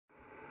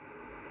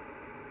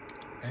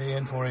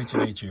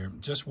N4H&H here.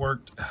 Just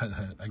worked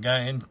a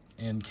guy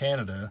in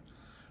Canada,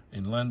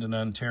 in London,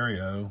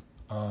 Ontario,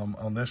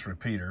 on this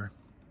repeater,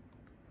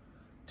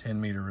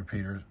 10-meter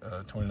repeater,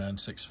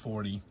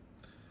 29640.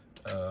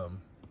 I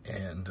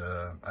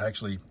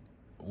actually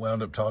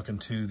wound up talking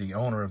to the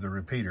owner of the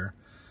repeater,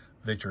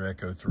 Victor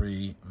Echo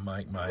 3,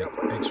 Mike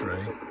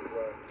X-ray.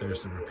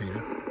 There's the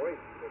repeater.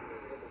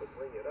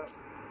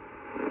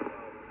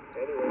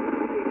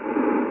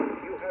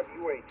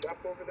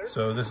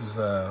 So this is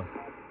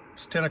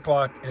it's 10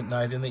 o'clock at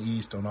night in the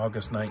east on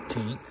August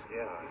 19th.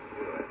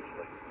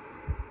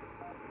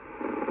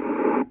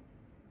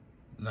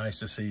 Nice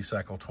to see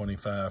Cycle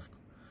 25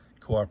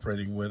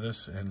 cooperating with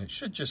us, and it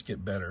should just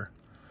get better.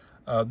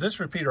 This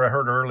repeater I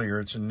heard earlier,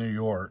 it's in New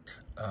York,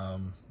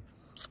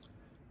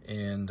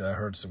 and I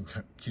heard some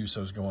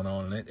QSOs going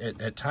on.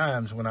 And at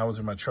times when I was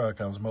in my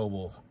truck, I was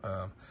mobile,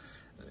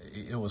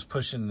 it was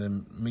pushing the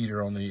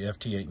meter on the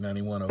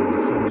FT891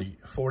 over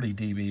 40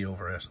 dB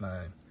over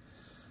S9.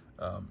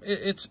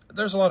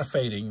 There's a lot of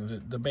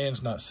fading. The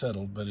band's not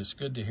settled, but it's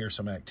good to hear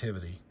some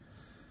activity.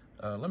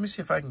 Let me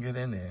see if I can get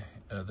in there,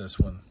 this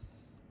one.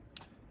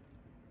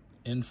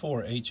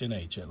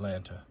 N4H&H,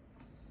 Atlanta.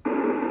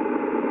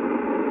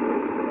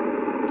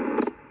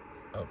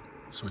 Oh,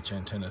 switch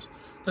antennas.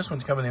 This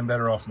one's coming in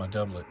better off my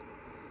doublet.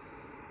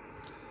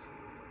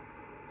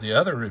 The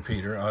other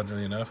repeater,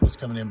 oddly enough, was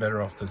coming in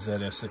better off the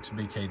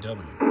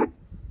ZS6BKW.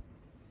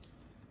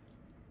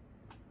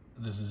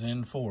 This is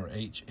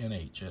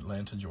N4H&H,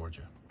 Atlanta,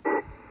 Georgia.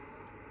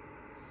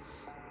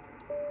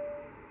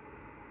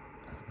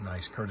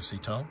 Nice courtesy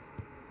tone.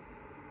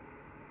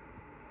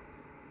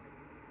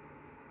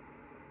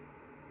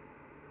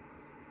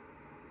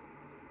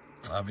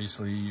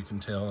 Obviously, you can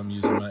tell I'm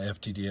using my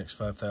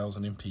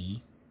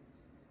FTdx5000MP.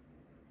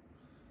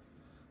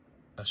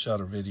 I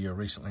shot a video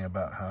recently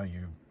about how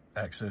you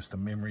access the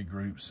memory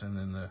groups and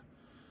then the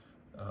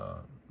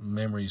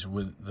memories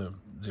with the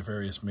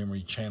various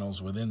memory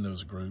channels within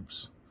those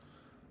groups.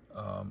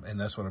 And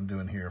that's what I'm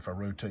doing here. If I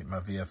rotate my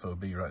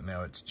VFOB right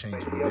now, it's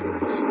changing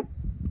memories.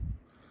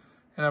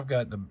 And I've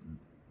got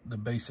the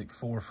basic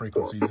 4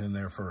 frequencies in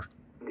there for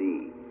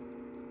FM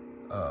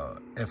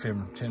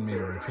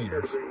 10-meter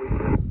repeaters.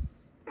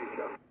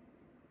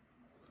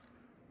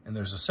 And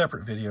there's a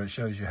separate video that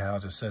shows you how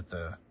to set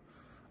the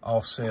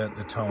offset,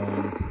 the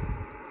tone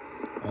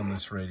on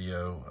this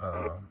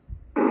radio,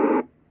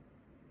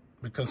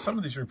 because some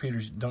of these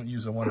repeaters don't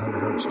use a 100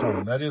 hertz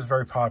tone. That is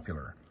very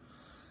popular,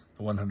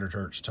 the 100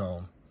 hertz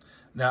tone.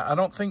 Now, I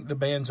don't think the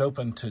band's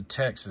open to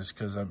Texas,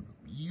 because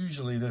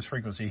usually this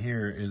frequency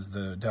here is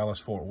the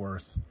Dallas-Fort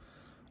Worth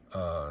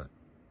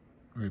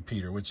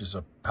repeater, which is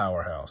a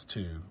powerhouse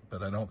too,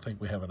 but I don't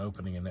think we have an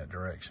opening in that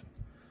direction.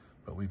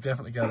 But we've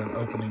definitely got an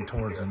opening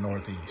towards the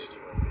northeast.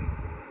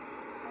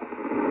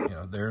 You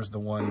know, there's the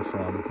one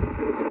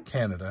from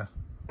Canada.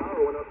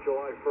 Power went up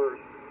July 1st,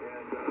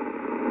 and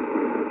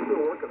we're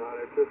still working on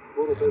it. Just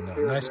a little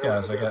bit. Nice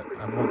guys. I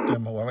worked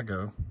them a while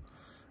ago.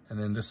 And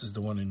then this is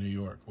the one in New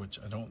York, which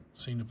I don't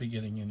seem to be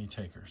getting any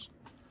takers.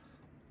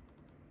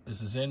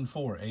 This is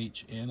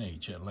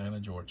N4H&H, Atlanta,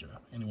 Georgia.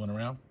 Anyone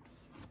around?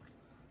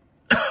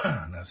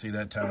 Now, see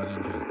that time I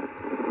didn't hit it.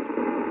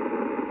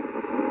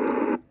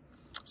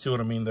 See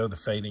what I mean, though? The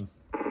fading.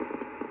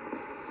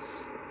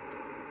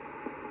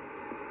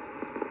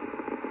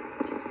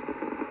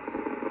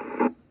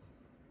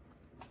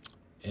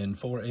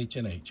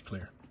 N4H&H,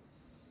 clear.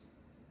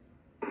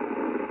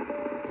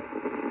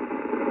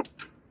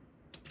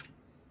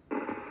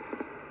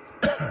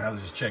 I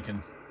was just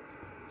checking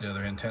the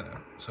other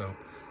antenna. So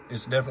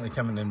it's definitely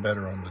coming in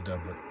better on the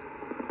doublet.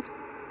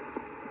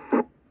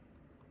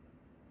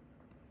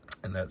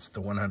 And that's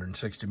the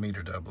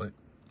 160-meter doublet.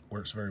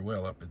 Works very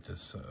well up at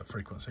this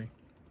frequency.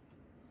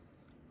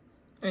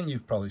 And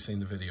you've probably seen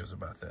the videos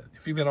about that.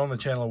 If you've been on the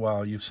channel a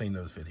while, you've seen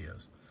those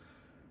videos.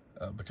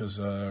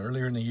 Because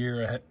earlier in the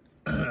year,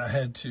 I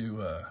had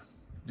to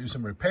do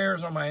some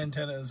repairs on my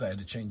antennas. I had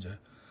to change a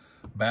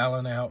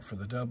balun out for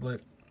the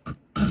doublet.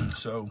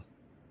 So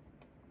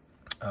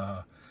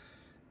I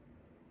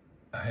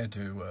had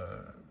to,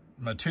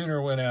 my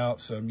tuner went out,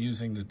 so I'm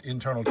using the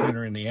internal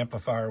tuner in the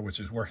amplifier, which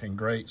is working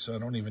great. So I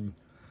don't even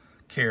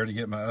care to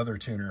get my other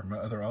tuner, my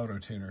other auto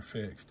tuner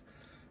fixed.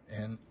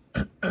 And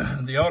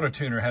the auto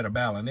tuner had a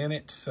balun in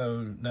it,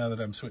 so now that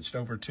I'm switched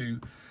over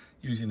to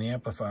using the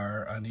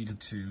amplifier, I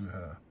needed to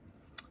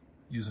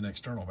use an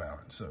external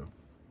balun. So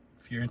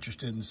if you're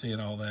interested in seeing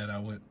all that,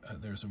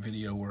 there's a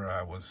video where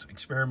I was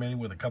experimenting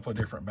with a couple of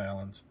different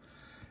baluns,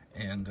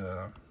 and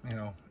you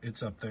know,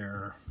 it's up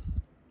there.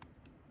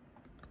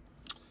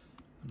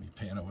 Let me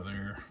pan over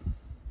there.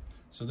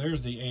 So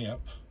there's the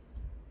amp.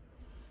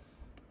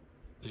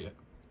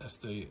 That's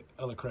the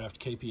Elecraft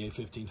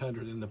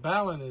KPA-1500, and the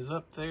balun is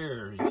up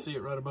there. You see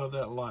it right above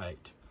that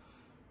light.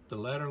 The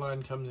ladder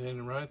line comes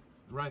in right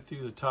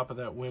through the top of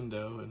that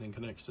window and then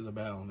connects to the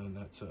balun, and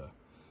that's a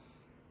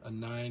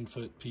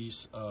 9-foot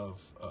piece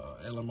of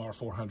LMR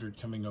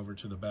 400 coming over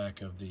to the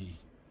back of the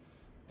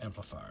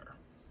amplifier.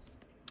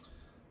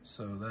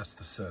 So that's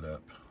the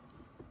setup.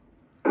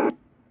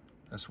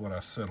 That's what I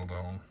settled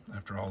on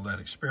after all that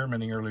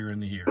experimenting earlier in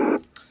the year.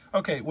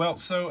 Okay, well,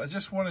 so I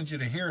just wanted you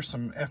to hear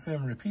some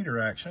FM repeater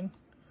action.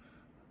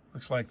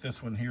 Looks like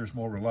this one here is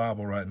more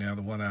reliable right now,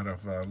 the one out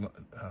of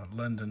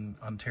London,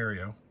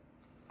 Ontario.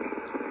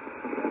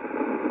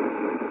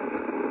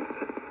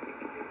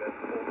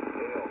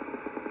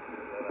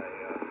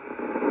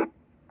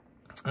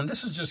 And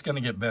this is just going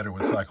to get better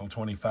with cycle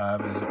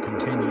 25 as it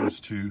continues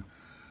to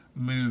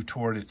move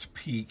toward its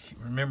peak.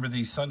 Remember,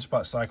 these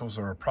sunspot cycles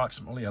are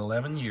approximately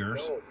 11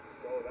 years.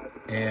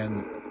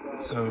 And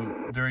so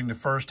during the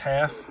first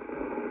half,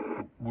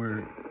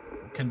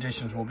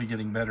 conditions will be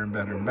getting better and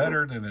better and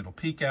better. Then it'll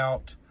peak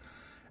out.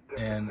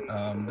 And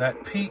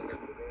that peak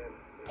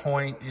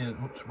point is,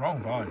 oops, wrong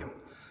volume.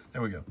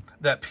 There we go.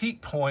 That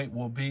peak point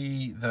will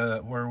be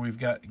where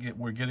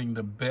we're getting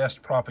the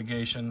best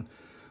propagation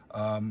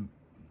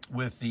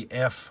with the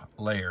F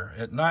layer.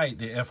 At night,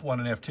 the F1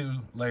 and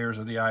F2 layers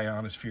of the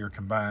ionosphere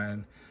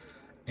combine,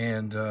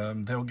 and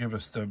they'll give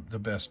us the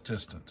best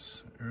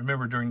distance.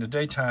 Remember, during the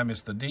daytime, it's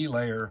the D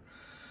layer,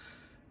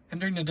 and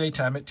during the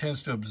daytime, it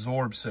tends to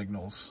absorb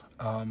signals.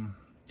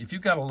 If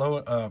you've got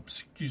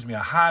a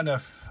high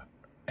enough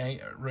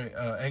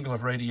angle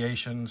of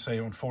radiation, say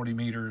on 40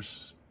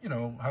 meters,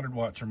 100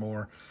 watts or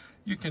more,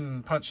 you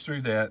can punch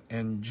through that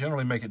and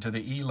generally make it to the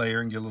E layer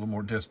and get a little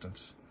more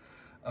distance.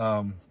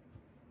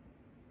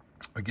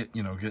 Or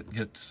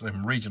get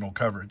some regional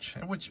coverage,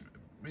 which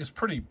is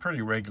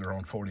pretty regular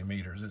on 40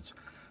 meters. It's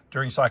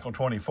during cycle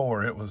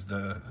 24, it was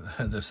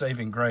the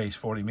saving grace,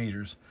 40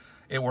 meters.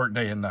 It worked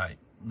day and night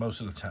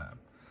most of the time.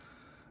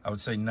 I would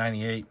say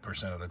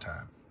 98% of the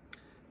time.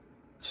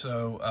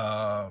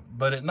 So,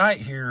 but at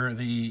night here,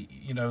 the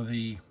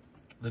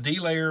D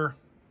layer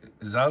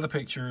is out of the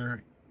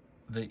picture.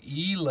 The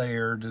E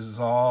layer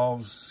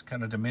dissolves,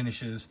 kind of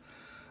diminishes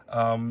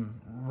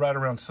right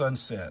around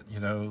sunset.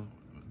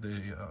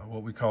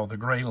 What we call the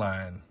gray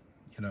line.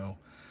 You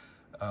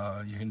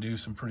can do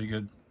some pretty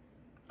good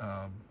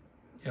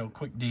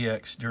quick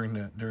DX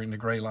during the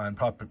gray line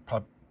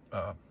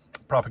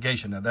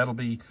propagation. Now that'll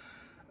be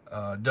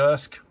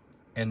dusk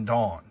and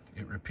dawn.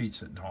 It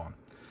repeats at dawn,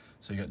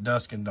 so you got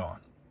dusk and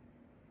dawn.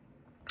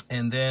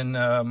 And then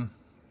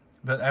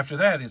but after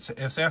that, it's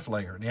SF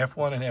layer. The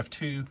F1 and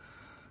F2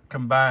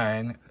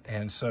 combine,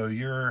 and so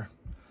you're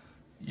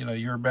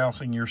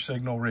bouncing your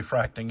signal,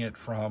 refracting it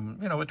from,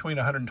 between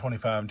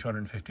 125 and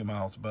 250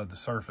 miles above the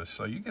surface.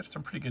 So you get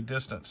some pretty good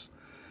distance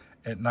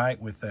at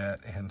night with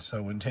that. And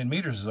so when 10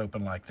 meters is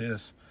open like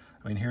this,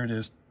 here it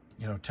is,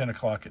 10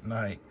 o'clock at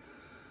night,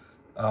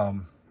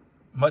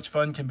 much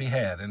fun can be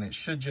had, and it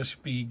should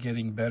just be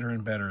getting better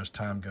and better as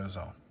time goes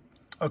on.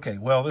 Okay,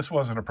 well, this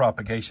wasn't a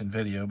propagation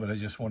video, but I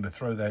just wanted to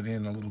throw that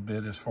in a little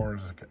bit as far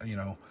as,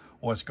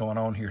 what's going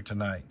on here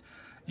tonight.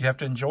 You have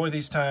to enjoy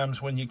these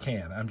times when you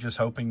can. I'm just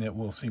hoping that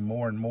we'll see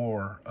more and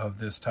more of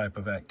this type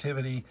of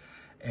activity,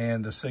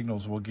 and the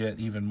signals will get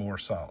even more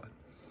solid.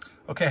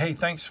 Okay, hey,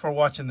 thanks for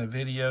watching the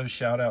video.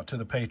 Shout out to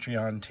the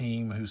Patreon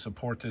team who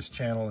support this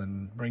channel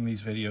and bring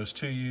these videos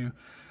to you.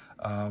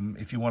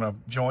 If you want to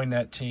join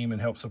that team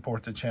and help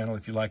support the channel,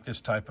 if you like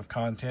this type of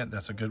content,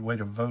 that's a good way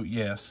to vote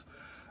yes.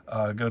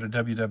 Go to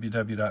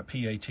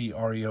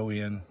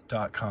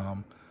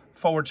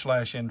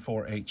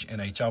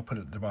www.patreon.com/N4HNH. I'll put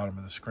it at the bottom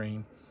of the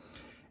screen.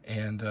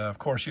 And of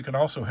course, you can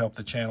also help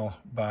the channel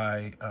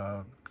by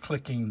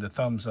clicking the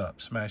thumbs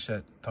up. Smash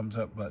that thumbs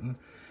up button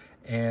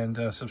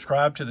and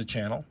subscribe to the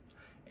channel.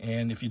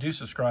 And if you do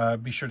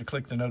subscribe, be sure to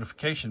click the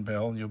notification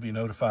bell and you'll be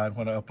notified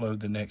when I upload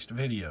the next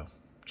video,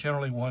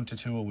 generally 1 to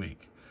 2 a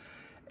week.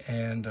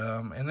 And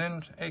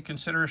then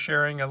consider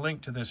sharing a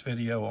link to this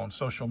video on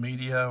social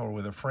media or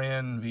with a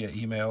friend via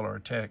email or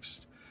a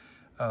text,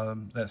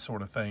 that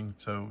sort of thing,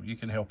 so you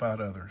can help out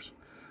others.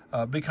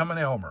 Become an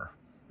Elmer.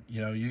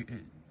 You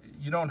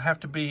don't have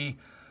to be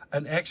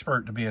an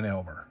expert to be an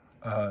Elmer.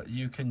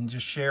 You can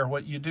just share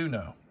what you do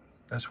know.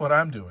 That's what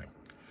I'm doing.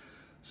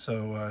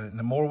 So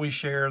the more we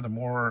share, the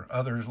more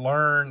others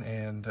learn,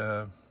 and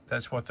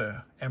that's what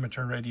the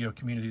amateur radio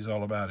community is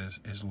all about,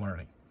 is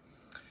learning.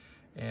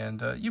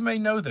 And you may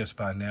know this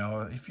by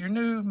now. If you're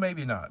new,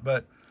 maybe not.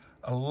 But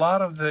a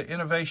lot of the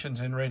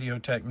innovations in radio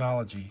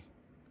technology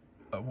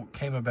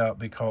came about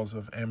because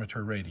of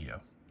amateur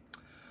radio.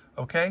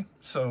 Okay,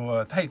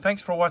 so hey,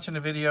 thanks for watching the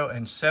video,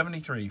 and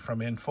 73 from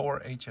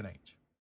N4HNH.